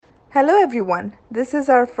Hello, everyone. This is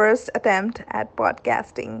our first attempt at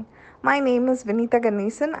podcasting. My name is Vinita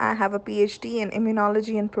Ganesan. I have a PhD in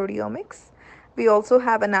immunology and proteomics. We also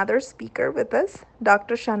have another speaker with us,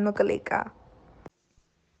 Dr. Shanmugaleka.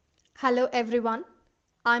 Hello everyone,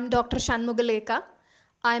 I'm Dr. Shanmugaleka.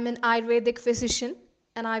 I'm an Ayurvedic physician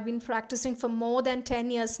and I've been practicing for more than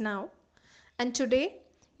 10 years now. And today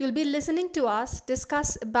you'll be listening to us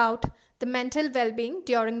discuss about the mental well-being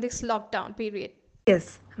during this lockdown period.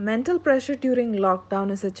 Yes, mental pressure during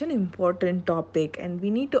lockdown is such an important topic, and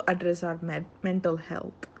we need to address our mental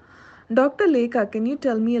health. Dr. Lekha, can you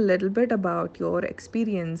tell me a little bit about your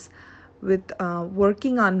experience with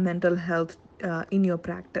working on mental health in your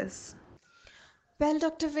practice? Well,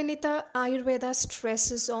 Dr. Vinita, Ayurveda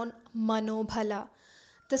stresses on manobhala,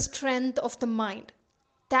 the strength of the mind.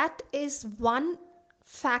 That is one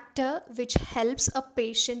factor which helps a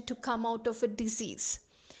patient to come out of a disease.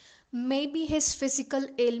 Maybe his physical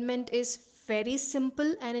ailment is very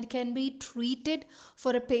simple and it can be treated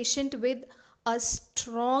for a patient with a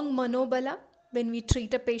strong manobala. When we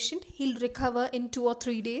treat a patient, he'll recover in 2 or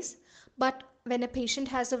 3 days. But when a patient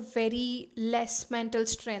has a very less mental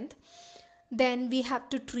strength, then we have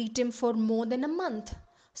to treat him for more than a month.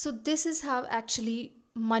 So this is how actually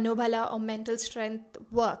manobala or mental strength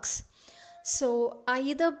works. So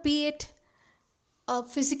either be it a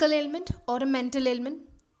physical ailment or a mental ailment,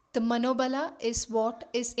 the manobala is what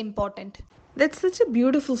is important. That's such a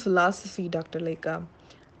beautiful philosophy, Dr. Lekha.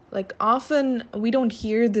 Like, often we don't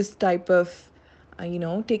hear this type of,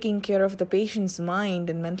 taking care of the patient's mind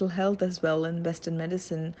and mental health as well in Western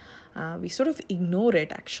medicine. We sort of ignore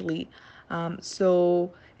it, actually.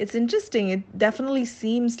 So it's interesting. It definitely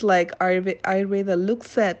seems like Ayurveda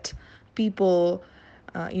looks at people,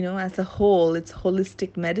 as a whole. It's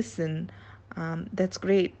holistic medicine. That's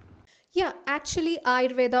great. Yeah, actually,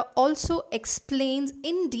 Ayurveda also explains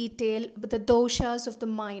in detail the doshas of the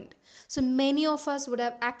mind. So many of us would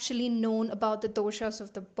have actually known about the doshas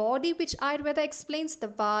of the body, which Ayurveda explains the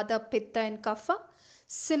Vata, Pitta, and Kapha.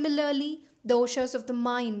 Similarly, doshas of the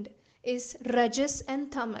mind is Rajas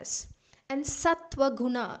and Tamas. And Sattva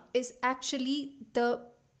Guna is actually the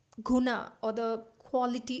guna or the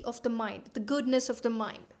quality of the mind, the goodness of the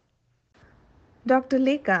mind. Dr.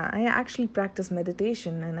 Lekha, I actually practice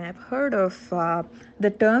meditation and I've heard of the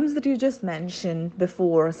terms that you just mentioned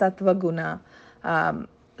before, Sattva Guna. Um,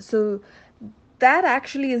 so, that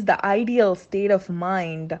actually is the ideal state of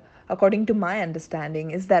mind, according to my understanding.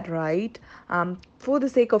 Is that right? For the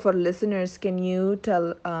sake of our listeners, can you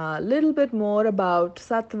tell a little bit more about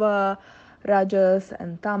Sattva, Rajas,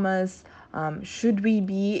 and Tamas? Should we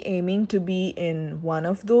be aiming to be in one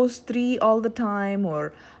of those three all the time,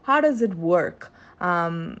 or how does it work?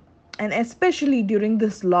 And especially during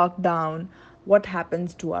this lockdown, what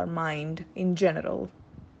happens to our mind in general?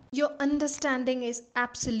 Your understanding is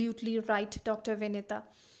absolutely right, Dr. Vinita.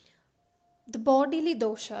 The bodily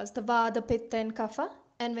doshas, the Vata, Pitta, and Kapha,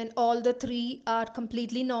 and when all the three are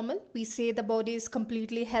completely normal, we say the body is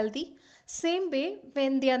completely healthy. Same way,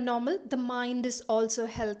 when they are normal, the mind is also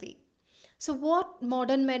healthy. So, what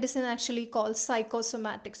modern medicine actually calls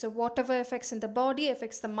psychosomatic. So, whatever affects in the body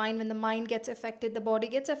affects the mind. When the mind gets affected, the body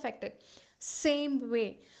gets affected. Same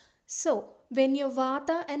way. So, when your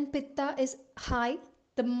vata and pitta is high,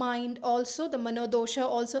 the mind also, the manodosha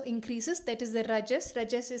also increases. That is the rajas.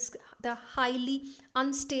 Rajas is the highly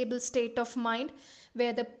unstable state of mind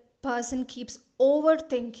where the person keeps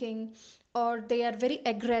overthinking or they are very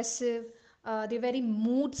aggressive, they're very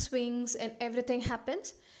mood swings, and everything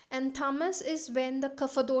happens. And tamas is when the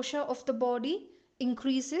kapha dosha of the body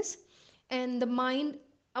increases and the mind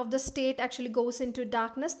of the state actually goes into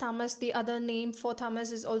darkness. Tamas, the other name for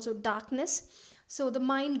tamas is also darkness. So the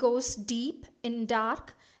mind goes deep in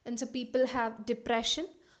dark, and so people have depression.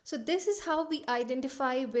 So this is how we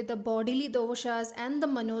identify with the bodily doshas and the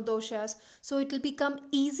mano doshas. So it will become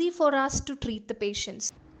easy for us to treat the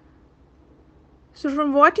patients. So,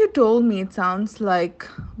 from what you told me, it sounds like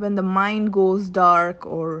when the mind goes dark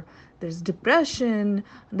or there's depression,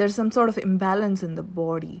 there's some sort of imbalance in the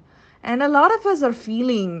body. And a lot of us are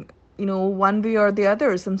feeling, one way or the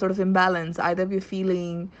other, some sort of imbalance. Either we're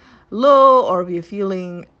feeling low or we're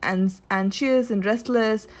feeling anxious and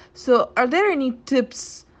restless. So, are there any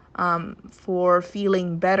tips for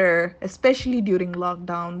feeling better, especially during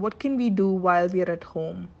lockdown? What can we do while we're at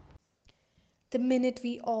home? The minute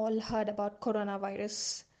we all heard about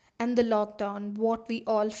coronavirus and the lockdown, what we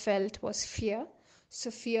all felt was fear. So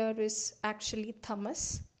fear is actually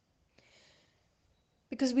tamas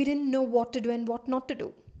because we didn't know what to do and what not to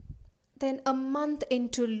do. Then a month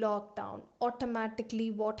into lockdown,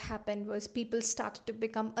 automatically what happened was people started to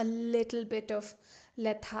become a little bit of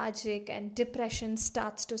lethargic, and depression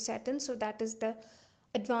starts to set in. So that is the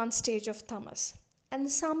advanced stage of tamas. And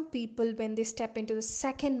some people, when they step into the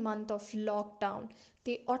second month of lockdown,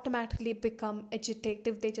 they automatically become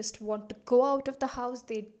agitative. They just want to go out of the house.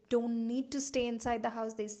 They don't need to stay inside the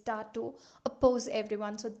house. They start to oppose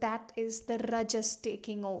everyone. So that is the rajas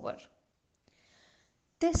taking over.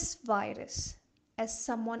 This virus, as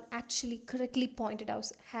someone actually correctly pointed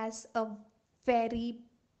out, has a very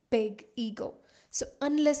big ego. So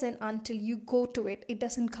unless and until you go to it, it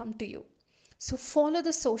doesn't come to you. So follow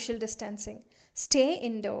the social distancing, stay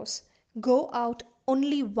indoors, go out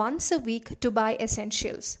only once a week to buy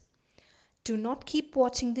essentials. Do not keep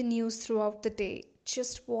watching the news throughout the day.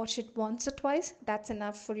 Just watch it once or twice. That's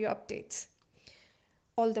enough for your updates.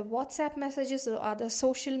 All the WhatsApp messages or other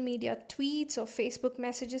social media tweets or Facebook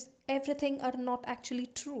messages, everything are not actually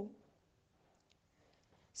true.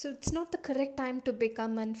 So it's not the correct time to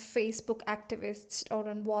become a Facebook activist or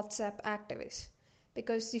a WhatsApp activist.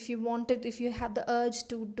 Because if you have the urge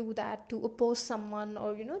to do that, to oppose someone,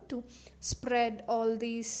 or to spread all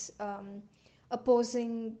these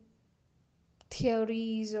opposing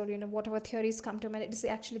theories, or whatever theories come to mind, it is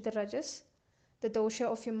actually the rajas, the dosha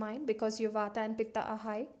of your mind, because your vata and pitta are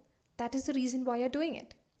high. That is the reason why you're doing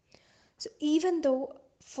it. So even though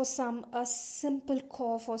for some a simple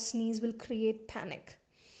cough or sneeze will create panic,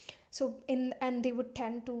 so in and they would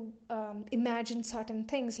tend to imagine certain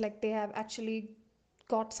things like they have actually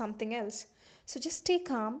got something else. So just stay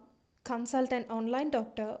calm, consult an online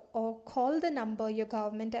doctor, or call the number your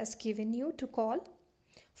government has given you to call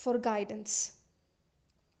for guidance.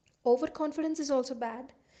 Overconfidence is also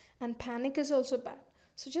bad, and panic is also bad.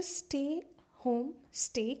 So just stay home,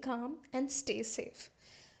 stay calm, and stay safe.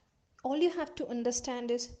 All you have to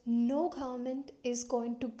understand is no government is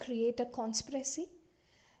going to create a conspiracy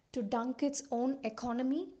to dunk its own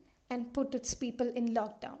economy and put its people in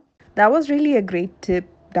lockdown. That was really a great tip,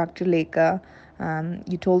 Dr. Lekha.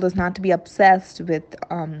 You told us not to be obsessed with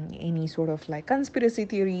any sort of like conspiracy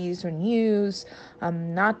theories or news,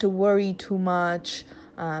 not to worry too much,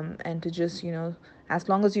 and to just, as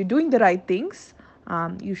long as you're doing the right things,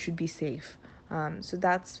 you should be safe. So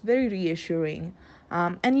that's very reassuring.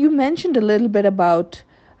 And you mentioned a little bit about,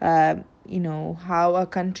 how a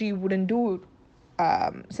country wouldn't do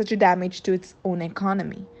such a damage to its own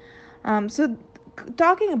economy. So,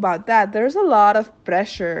 talking about that, there's a lot of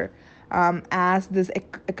pressure as this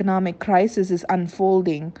economic crisis is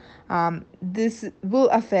unfolding. This will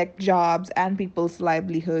affect jobs and people's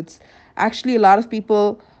livelihoods. Actually, a lot of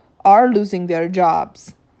people are losing their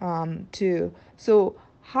jobs too. So,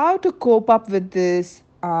 how to cope up with this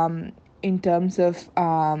in terms of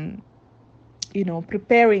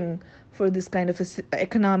preparing for this kind of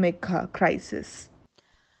economic crisis?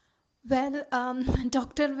 Well,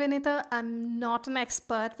 Dr. Vinita, I'm not an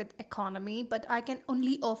expert with economy, but I can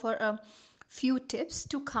only offer a few tips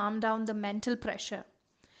to calm down the mental pressure.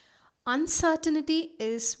 Uncertainty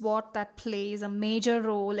is what that plays a major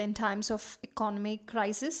role in times of economic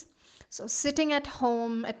crisis. So sitting at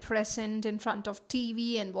home at present in front of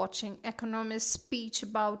TV and watching economists speech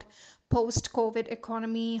about post-COVID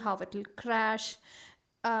economy, how it will crash,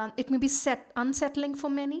 it may be unsettling for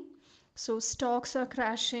many. So stocks are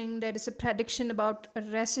crashing. There is a prediction about a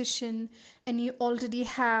recession, and you already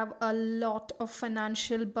have a lot of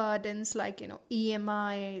financial burdens like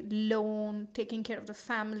EMI, loan, taking care of the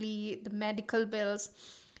family, the medical bills,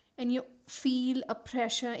 and you feel a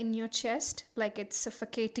pressure in your chest like it's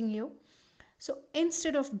suffocating you. So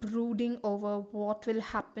instead of brooding over what will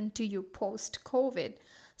happen to you post COVID,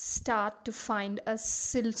 start to find a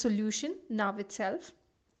solution now itself.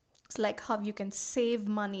 It's like how you can save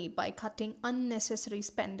money by cutting unnecessary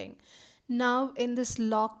spending. Now, in this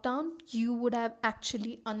lockdown, you would have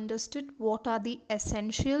actually understood what are the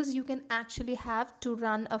essentials you can actually have to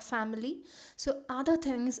run a family. So, other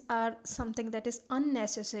things are something that is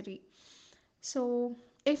unnecessary. So,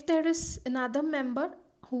 if there is another member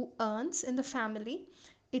who earns in the family,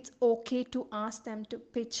 it's okay to ask them to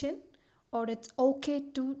pitch in, or it's okay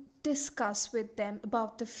to discuss with them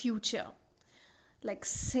about the future, like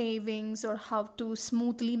savings or how to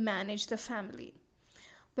smoothly manage the family.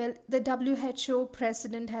 Well, the WHO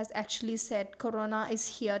president has actually said corona is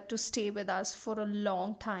here to stay with us for a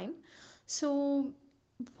long time. So,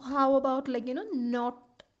 how about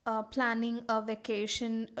not planning a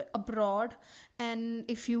vacation abroad? And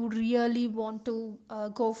if you really want to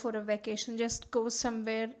go for a vacation, just go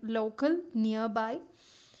somewhere local nearby.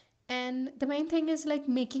 And the main thing is like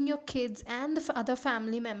making your kids and the other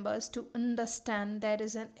family members to understand there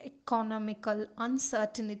is an economical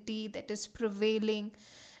uncertainty that is prevailing,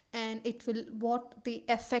 and it will what the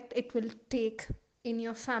effect it will take in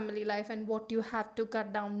your family life and what you have to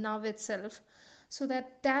cut down now itself, so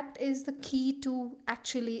that that is the key to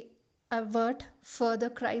actually avert further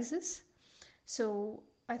crisis. So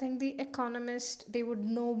I think the economist, they would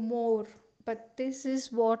know more, but this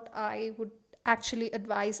is what I would actually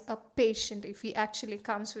advise a patient if he actually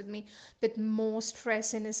comes with me with more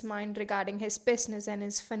stress in his mind regarding his business and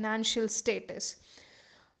his financial status.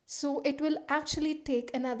 So it will actually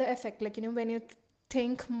take another effect, like, when you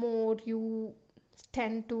think more, you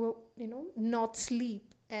tend to, not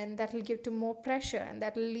sleep, and that will give to more pressure, and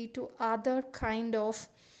that will lead to other kind of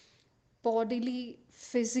bodily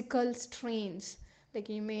physical strains. Like,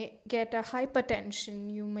 you may get a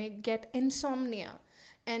hypertension, you may get insomnia,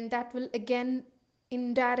 and that will again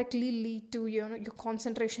indirectly lead to your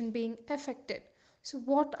concentration being affected. So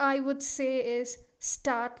what I would say is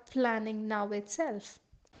start planning now itself.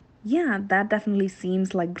 Yeah, that definitely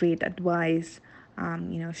seems like great advice.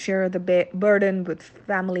 Share the burden with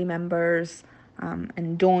family members,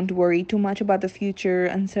 and don't worry too much about the future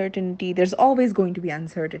uncertainty. There's always going to be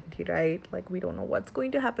uncertainty, right? Like, we don't know what's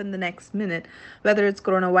going to happen the next minute, whether it's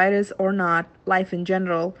coronavirus or not. Life in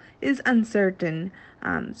general is uncertain.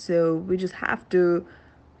 So we just have to,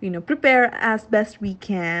 prepare as best we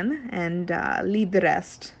can and leave the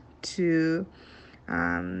rest to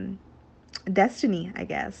um, destiny, I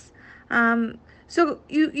guess. um so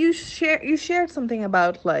you shared something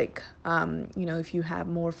about, like, if you have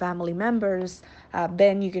more family members,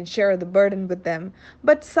 then you can share the burden with them.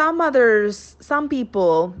 But some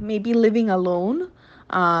people may be living alone,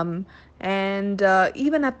 and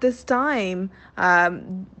even at this time,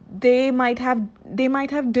 they might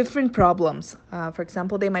have different problems. For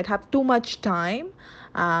example, they might have too much time,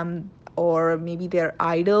 or maybe they're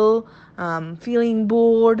idle, feeling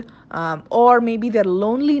bored, or maybe their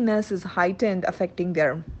loneliness is heightened, affecting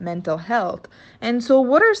their mental health. And so,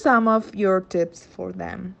 what are some of your tips for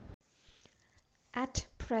them? At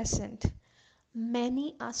present,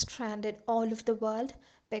 many are stranded all over the world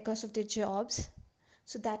because of their jobs.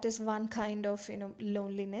 So that is one kind of,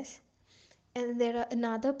 loneliness. And there are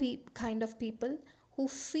another kind of people who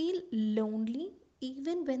feel lonely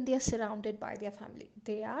even when they are surrounded by their family.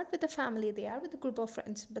 They are with the family, they are with a group of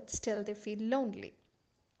friends, but still they feel lonely.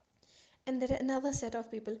 And there are another set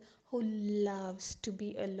of people who loves to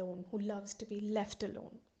be alone, who loves to be left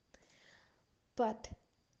alone. But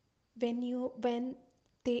when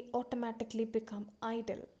they automatically become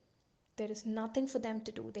idle, there is nothing for them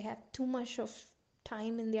to do, they have too much of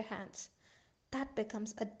time in their hands, that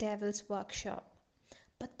becomes a devil's workshop.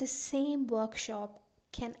 But the same workshop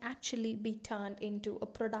can actually be turned into a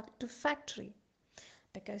productive factory.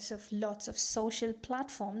 Because of lots of social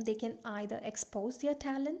platform, they can either expose their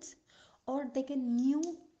talents, or they can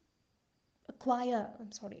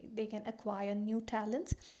they can acquire new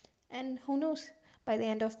talents, and who knows, by the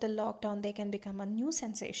end of the lockdown they can become a new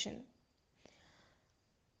sensation.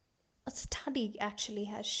 A study actually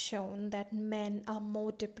has shown that men are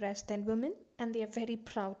more depressed than women, and they are very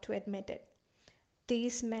proud to admit it.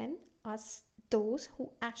 These men are those who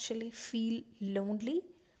actually feel lonely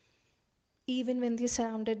even when they're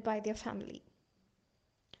surrounded by their family.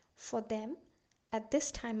 For them, at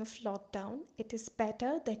this time of lockdown, it is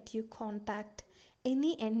better that you contact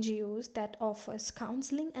any NGOs that offers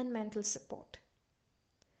counseling and mental support.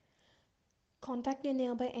 Contact your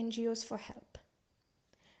nearby NGOs for help.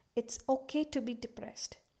 It's okay to be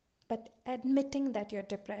depressed, but admitting that you're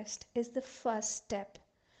depressed is the first step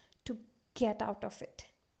to get out of it.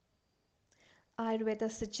 Ayurveda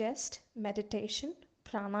suggests meditation,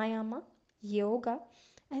 pranayama, yoga,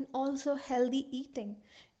 and also healthy eating.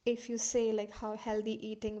 If you say like how healthy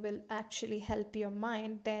eating will actually help your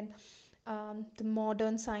mind, then the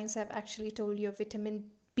modern science have actually told you vitamin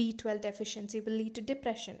B12 deficiency will lead to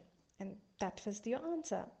depression, and that was your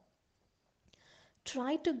answer.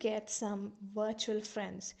 Try to get some virtual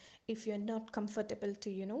friends if you're not comfortable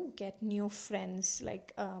to get new friends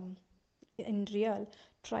like in real.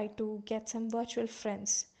 Try to get some virtual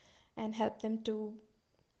friends and help them to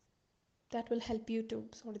that will help you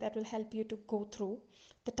to go through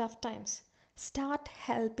the tough times. Start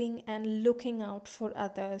helping and looking out for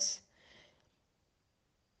others,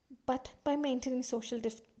 but by maintaining social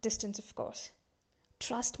distance, of course.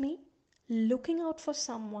 Trust me, looking out for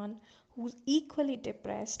someone who's equally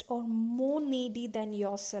depressed or more needy than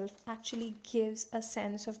yourself actually gives a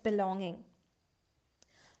sense of belonging.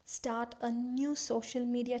 Start a new social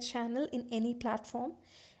media channel in any platform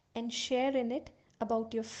and share in it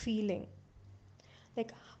about your feeling.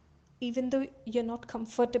 Like, even though you're not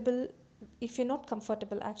comfortable, if you're not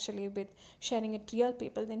comfortable actually with sharing it to real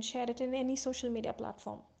people, then share it in any social media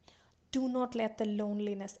platform. Do not let the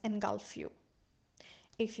loneliness engulf you.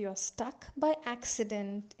 If you're stuck by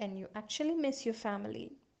accident and you actually miss your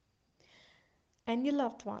family and your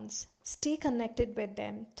loved ones, stay connected with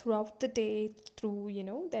them throughout the day through,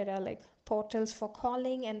 there are like portals for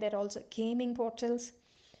calling, and there are also gaming portals.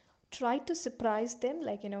 Try to surprise them,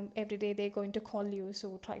 like, every day they're going to call you,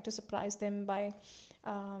 so try to surprise them by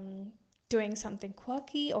um, doing something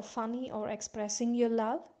quirky or funny or expressing your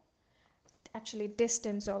love. Actually,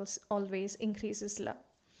 distance also always increases love.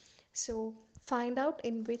 So find out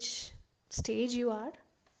in which stage you are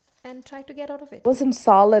and try to get out of it. Was some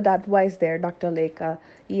solid advice there, Dr. Leka.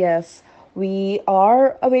 Yes, we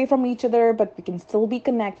are away from each other, but we can still be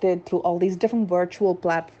connected through all these different virtual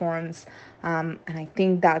platforms. And I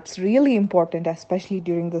think that's really important, especially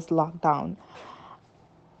during this lockdown.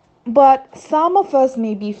 But some of us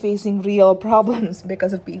may be facing real problems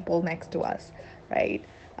because of people next to us, right?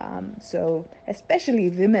 So, especially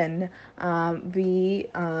women, like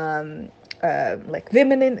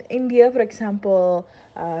women in India, for example,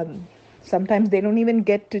 sometimes they don't even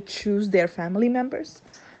get to choose their family members.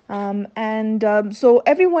 And so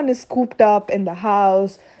everyone is cooped up in the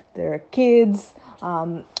house. There are kids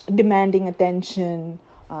demanding attention,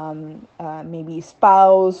 maybe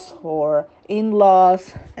spouse or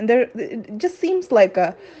in-laws, and there it just seems like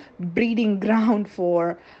a breeding ground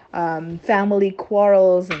for family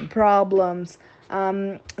quarrels and problems.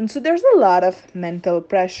 And so there's a lot of mental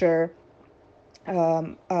pressure,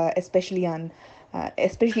 especially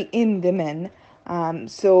in women.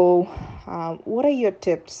 What are your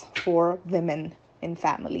tips for women in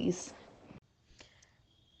families?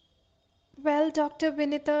 Well, Dr.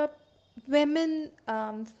 Vinita, women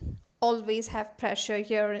always have pressure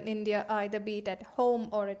here in India, either be it at home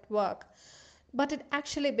or at work. But it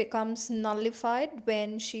actually becomes nullified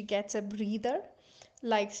when she gets a breather.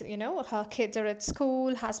 Like, her kids are at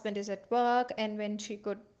school, husband is at work, and when she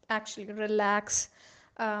could actually relax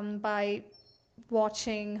by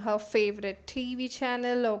watching her favorite TV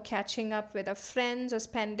channel or catching up with her friends or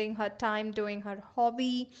spending her time doing her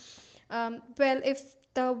hobby. Well, if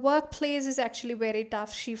the workplace is actually very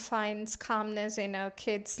tough, she finds calmness in her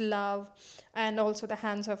kids' love and also the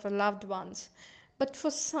hands of her loved ones. But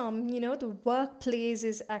for some, the workplace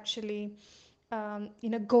is actually,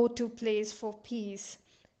 go-to place for peace.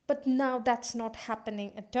 But now that's not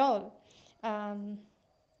happening at all. Um,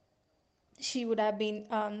 she would have been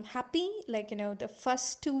happy, like, the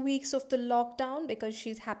first 2 weeks of the lockdown, because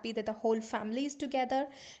she's happy that the whole family is together,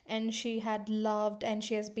 and she had loved and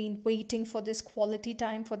she has been waiting for this quality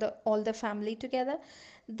time for the all the family together.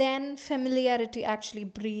 Then familiarity actually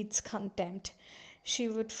breeds contempt. She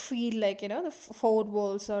would feel like, the four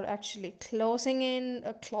walls are actually closing in,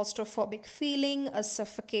 a claustrophobic feeling, a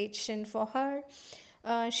suffocation for her.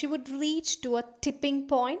 She would reach to a tipping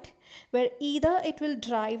point where either it will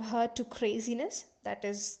drive her to craziness, that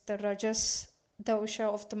is, the rajas dosha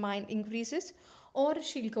of the mind increases, or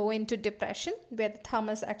she'll go into depression where the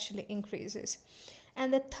tamas actually increases.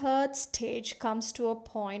 And the third stage comes to a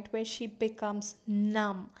point where she becomes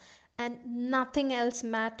numb and nothing else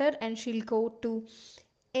matter, and she'll go to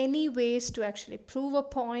any ways to actually prove a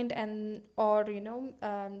point, and or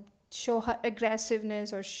show her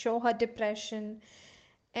aggressiveness or show her depression.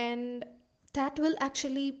 And that will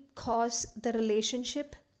actually cause the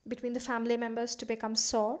relationship between the family members to become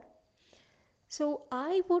sour. So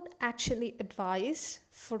I would actually advise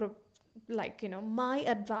for a, like, my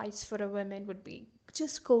advice for a woman would be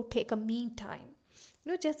just go take a me time.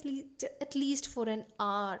 Just at least for an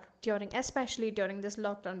hour during, especially during this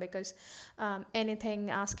lockdown, because anything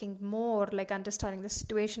asking more, like understanding the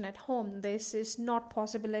situation at home, this is not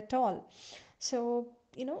possible at all. So,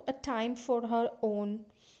 a time for her own,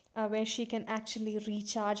 where she can actually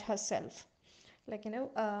recharge herself. Like,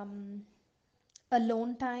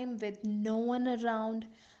 alone time with no one around.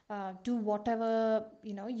 Do whatever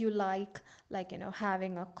you like,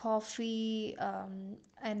 having a coffee,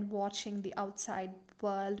 and watching the outside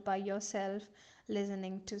world by yourself,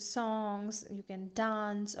 listening to songs. You can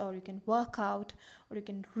dance, or you can work out, or you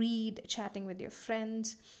can read, chatting with your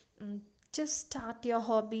friends. Mm, just start your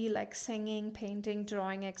hobby like singing, painting,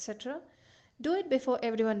 drawing, etc. Do it before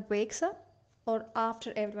everyone wakes up or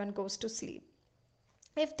after everyone goes to sleep.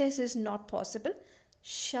 If this is not possible,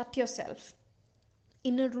 shut yourself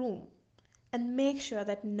in a room and make sure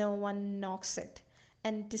that no one knocks it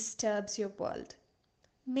and disturbs your world.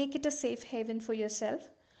 Make it a safe haven for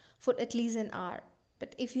yourself for at least an hour.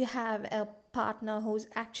 But if you have a partner who's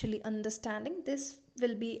actually understanding, this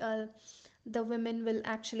will be a the women will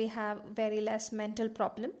actually have very less mental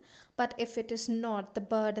problem. But if it is not, the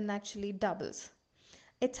burden actually doubles.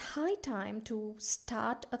 It's high time to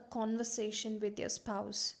start a conversation with your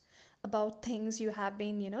spouse about things you have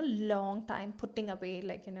been, long time putting away,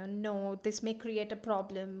 like, no, this may create a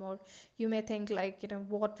problem, or you may think, like,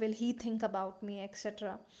 what will he think about me,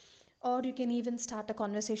 etc. Or you can even start a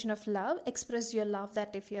conversation of love, express your love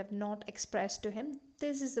that if you have not expressed to him,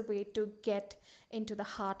 this is the way to get into the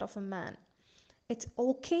heart of a man. It's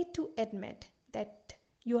okay to admit that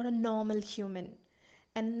you're a normal human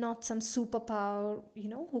and not some superpower,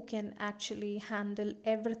 who can actually handle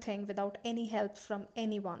everything without any help from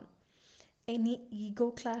anyone. Any ego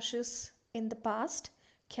clashes in the past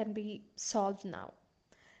can be solved now.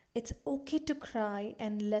 It's okay to cry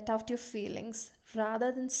and let out your feelings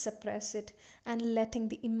rather than suppress it and letting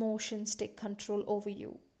the emotions take control over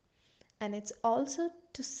you. And it's also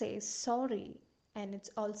to say sorry, and it's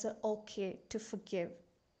also okay to forgive.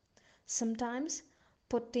 Sometimes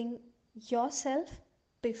putting yourself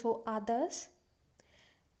before others,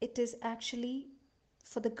 it is actually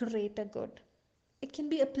for the greater good. It can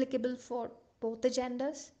be applicable for both the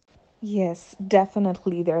genders. Yes,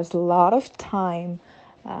 definitely. There's a lot of time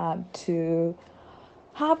to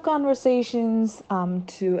have conversations,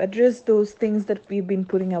 to address those things that we've been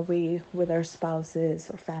putting away with our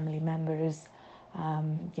spouses or family members.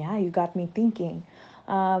 Yeah, you got me thinking.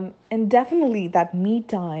 And definitely that me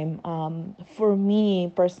time. For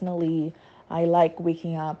me personally, I like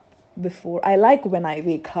waking up I like when I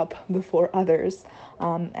wake up before others,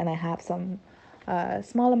 and I have some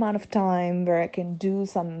small amount of time where I can do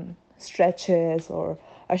some stretches or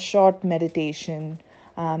a short meditation.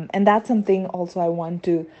 And that's something also I want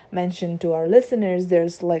to mention to our listeners.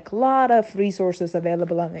 There's like a lot of resources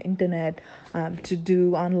available on the internet to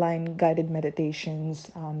do online guided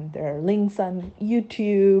meditations. There are links on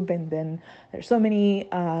YouTube, and then there's so many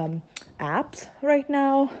apps right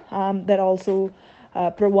now that also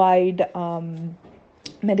provide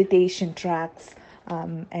meditation tracks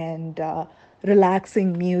and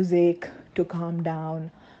relaxing music to calm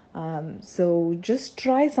down. So just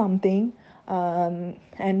try something.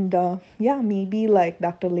 And yeah, maybe like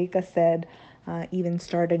Dr. Leka said, even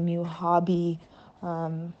start a new hobby,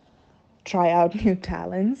 try out new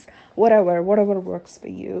talents, whatever works for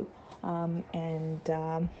you. And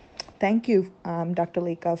thank you, Dr.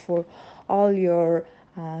 Leka, for all your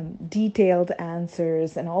detailed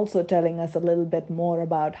answers and also telling us a little bit more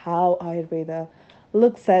about how Ayurveda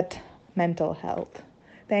looks at mental health.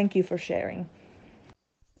 Thank you for sharing.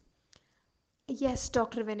 Yes,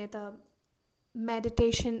 Dr. Vinita,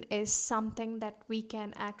 meditation is something that we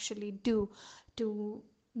can actually do to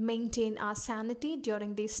maintain our sanity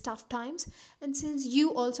during these tough times. And since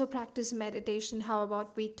you also practice meditation, how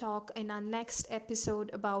about we talk in our next episode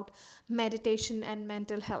about meditation and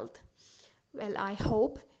mental health? Well, I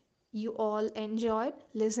hope you all enjoyed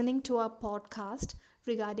listening to our podcast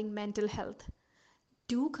regarding mental health.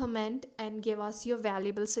 Do comment and give us your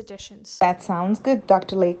valuable suggestions. That sounds good,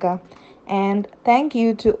 Dr. Leka. And thank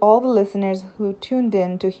you to all the listeners who tuned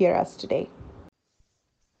in to hear us today.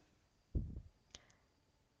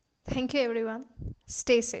 Thank you, everyone.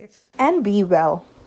 Stay safe. And be well.